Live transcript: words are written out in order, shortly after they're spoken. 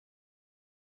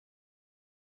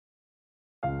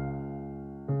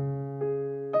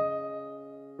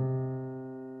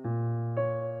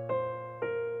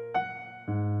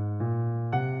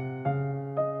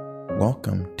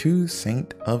Welcome to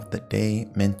Saint of the Day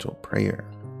Mental Prayer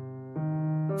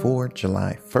for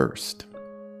July 1st.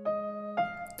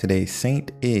 Today's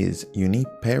saint is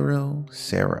Junipero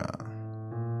Serra.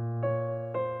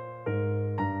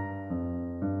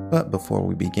 But before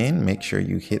we begin, make sure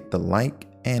you hit the like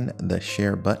and the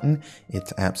share button.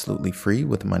 It's absolutely free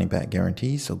with a money back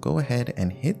guarantee, so go ahead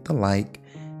and hit the like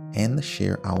and the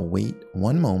share. I'll wait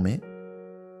one moment.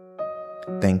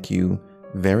 Thank you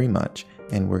very much.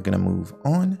 And we're going to move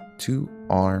on to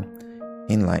our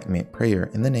enlightenment prayer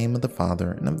in the name of the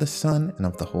Father, and of the Son, and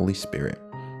of the Holy Spirit.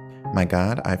 My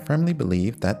God, I firmly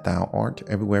believe that thou art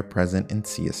everywhere present and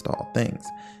seest all things.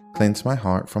 Cleanse my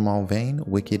heart from all vain,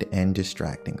 wicked, and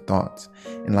distracting thoughts.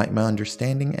 Enlighten my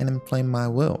understanding and inflame my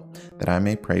will, that I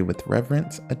may pray with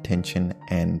reverence, attention,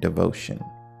 and devotion.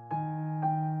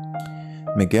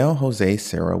 Miguel Jose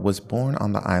Serra was born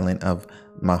on the island of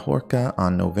Majorca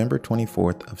on November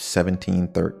 24th of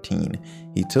 1713.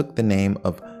 He took the name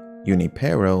of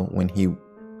Junipero when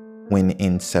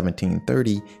in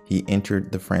 1730 he entered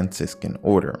the Franciscan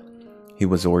order. He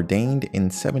was ordained in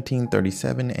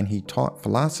 1737 and he taught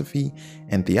philosophy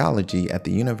and theology at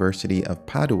the University of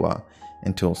Padua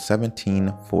until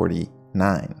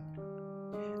 1749.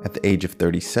 At the age of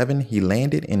 37, he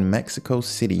landed in Mexico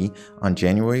City on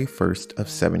January 1st of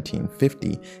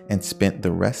 1750 and spent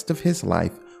the rest of his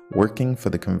life working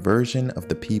for the conversion of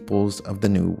the peoples of the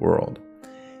New World.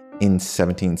 In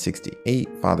 1768,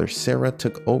 Father Serra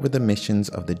took over the missions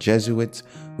of the Jesuits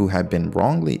who had been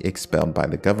wrongly expelled by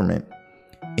the government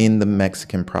in the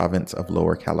Mexican province of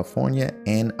Lower California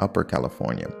and Upper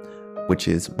California, which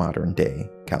is modern-day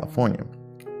California.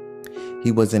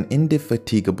 He was an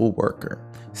indefatigable worker.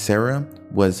 Serra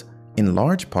was in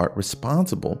large part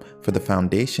responsible for the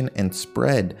foundation and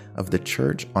spread of the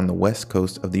church on the west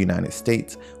coast of the United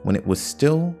States when it was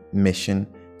still mission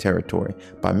territory.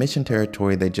 By mission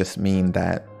territory, they just mean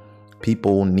that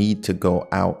people need to go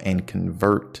out and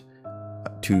convert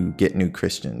to get new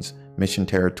Christians. Mission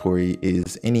territory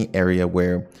is any area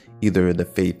where either the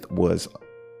faith was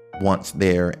once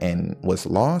there and was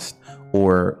lost,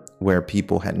 or where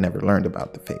people had never learned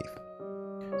about the faith.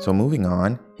 So moving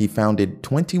on, he founded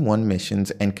 21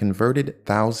 missions and converted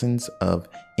thousands of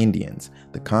Indians.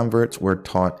 The converts were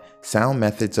taught sound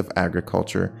methods of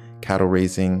agriculture, cattle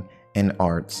raising, and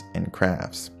arts and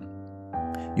crafts.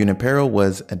 Junipero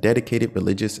was a dedicated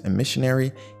religious and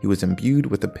missionary. He was imbued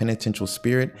with a penitential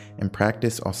spirit and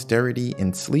practiced austerity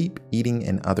in sleep, eating,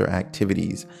 and other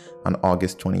activities. On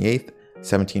August 28th,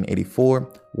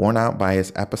 1784, worn out by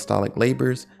his apostolic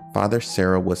labors, Father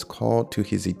Serra was called to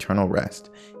his eternal rest.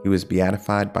 He was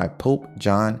beatified by Pope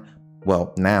Saint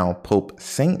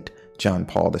John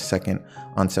Paul II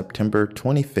on September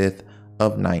 25th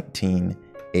of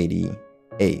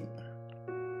 1988.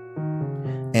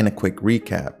 And a quick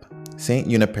recap. Saint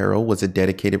Junipero was a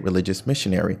dedicated religious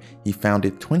missionary. He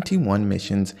founded 21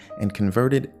 missions and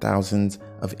converted thousands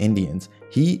of Indians.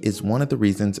 He is one of the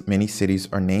reasons many cities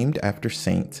are named after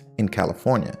saints in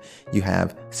California. You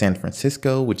have San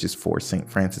Francisco, which is for St.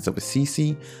 Francis of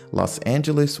Assisi, Los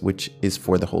Angeles, which is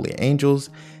for the Holy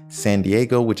Angels, San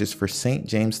Diego, which is for St.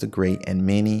 James the Great, and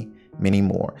many, many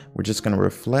more. We're just going to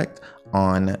reflect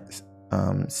on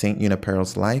Saint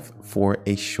Junipero's life for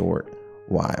a short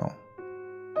while.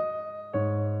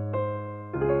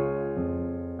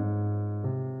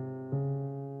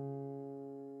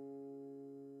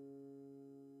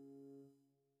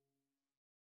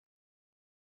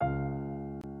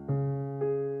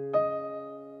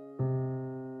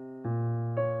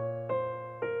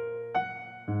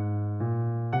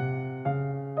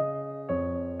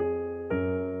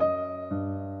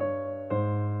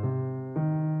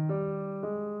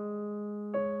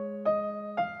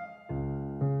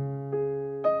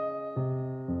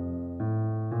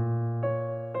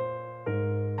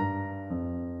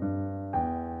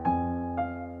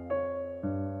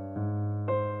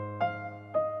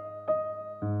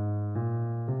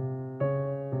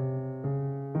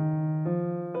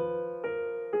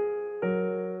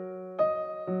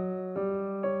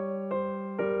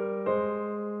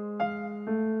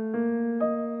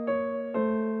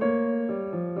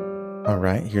 All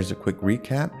right, here's a quick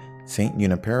recap. Saint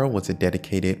Junipero was a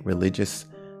dedicated religious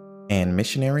and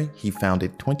missionary. He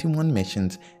founded 21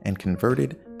 missions and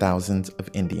converted thousands of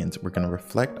Indians. We're going to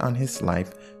reflect on his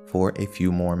life for a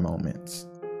few more moments.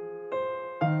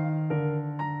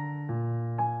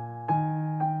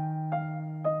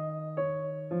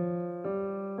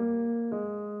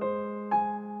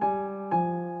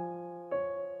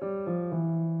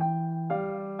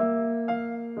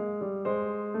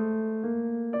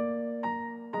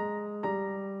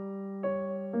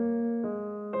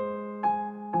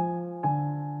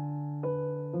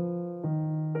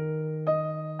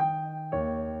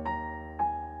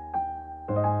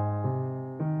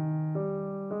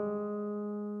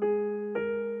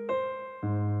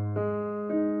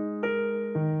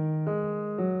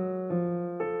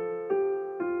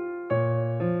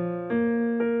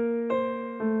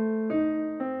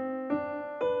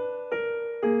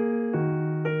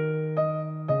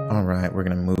 we're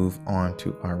going to move on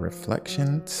to our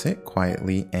reflection. Sit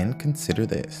quietly and consider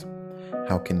this.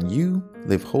 How can you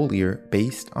live holier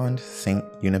based on Saint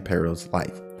Junipero's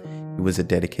life? He was a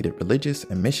dedicated religious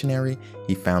and missionary.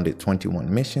 He founded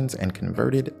 21 missions and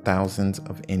converted thousands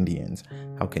of Indians.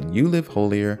 How can you live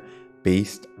holier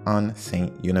based on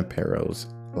Saint Junipero's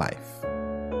life?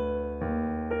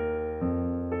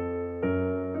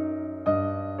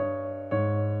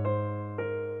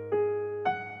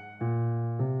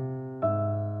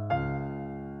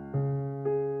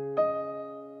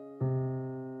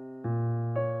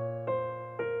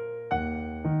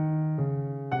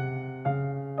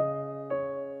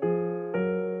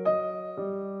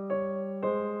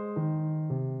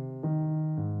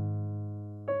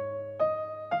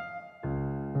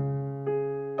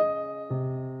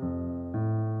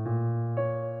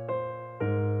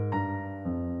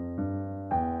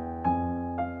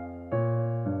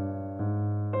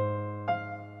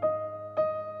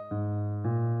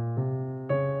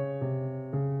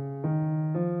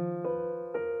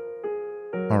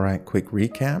 All right, quick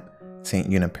recap. Saint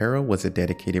Junipero was a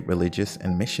dedicated religious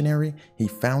and missionary. He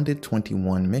founded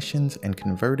 21 missions and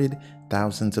converted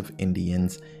thousands of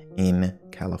Indians in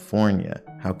California.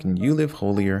 How can you live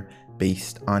holier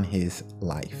based on his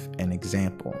life and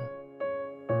example?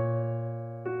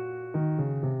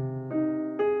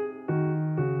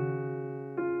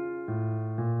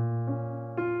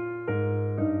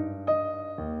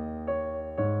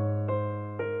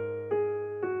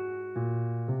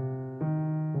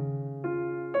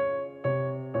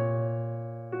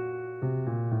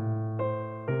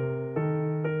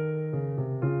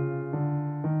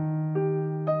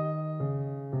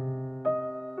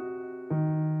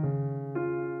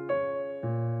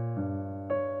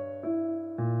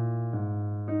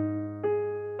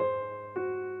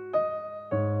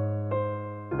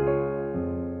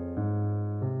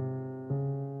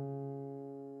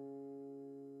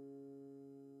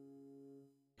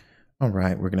 All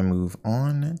right, we're going to move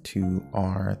on to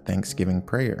our Thanksgiving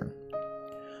prayer.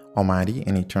 Almighty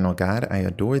and eternal God, I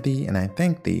adore thee and I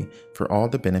thank thee for all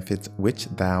the benefits which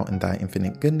thou in thy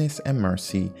infinite goodness and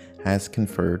mercy has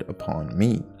conferred upon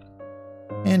me.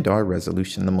 And our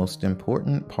resolution, the most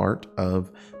important part of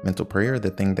mental prayer,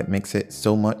 the thing that makes it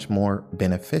so much more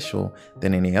beneficial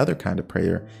than any other kind of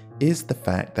prayer, is the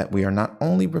fact that we are not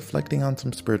only reflecting on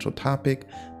some spiritual topic,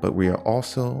 but we are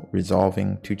also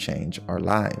resolving to change our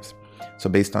lives.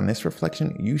 So based on this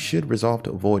reflection, you should resolve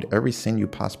to avoid every sin you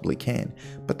possibly can.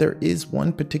 But there is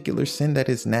one particular sin that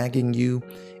is nagging you.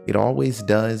 It always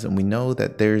does. And we know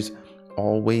that there's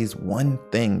always one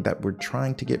thing that we're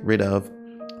trying to get rid of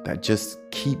that just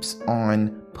keeps on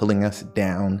pulling us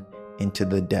down into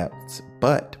the depths.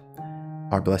 But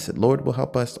our blessed Lord will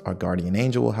help us. Our guardian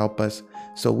angel will help us.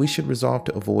 So we should resolve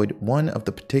to avoid one of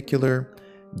the particular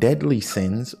deadly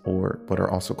sins, or what are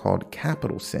also called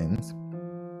capital sins.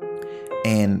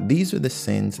 And these are the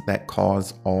sins that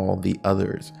cause all the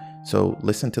others. So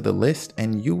listen to the list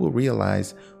and you will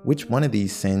realize which one of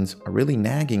these sins are really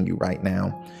nagging you right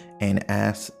now, and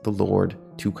ask the Lord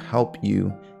to help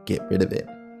you get rid of it.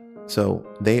 So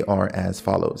they are as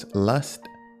follows: lust,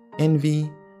 envy,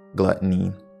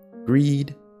 gluttony,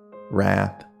 greed,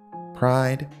 wrath,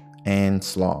 pride, and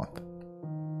sloth.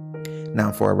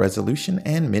 Now for our resolution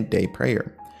and midday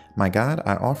prayer. My God,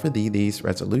 I offer thee these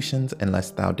resolutions,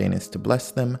 unless thou deignest to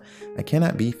bless them, I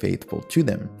cannot be faithful to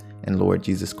them. And Lord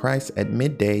Jesus Christ, at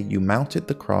midday you mounted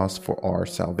the cross for our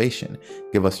salvation.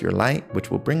 Give us your light,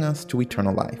 which will bring us to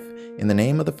eternal life. In the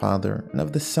name of the Father, and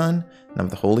of the Son, and of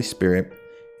the Holy Spirit.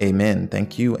 Amen.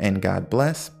 Thank you and God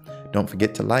bless. Don't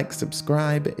forget to like,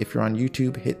 subscribe. If you're on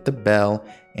YouTube, hit the bell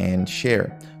and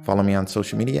share. Follow me on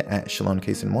social media at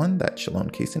ShalonKaysen1. That's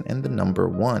ShalonKaysen and the number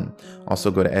 1. Also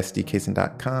go to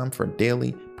sdkaysen.com for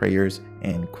daily prayers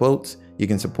and quotes. You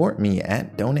can support me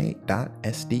at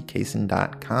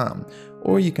donate.sdkaysen.com,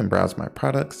 or you can browse my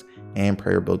products and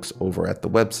prayer books over at the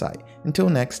website. Until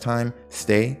next time,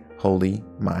 stay holy,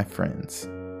 my friends.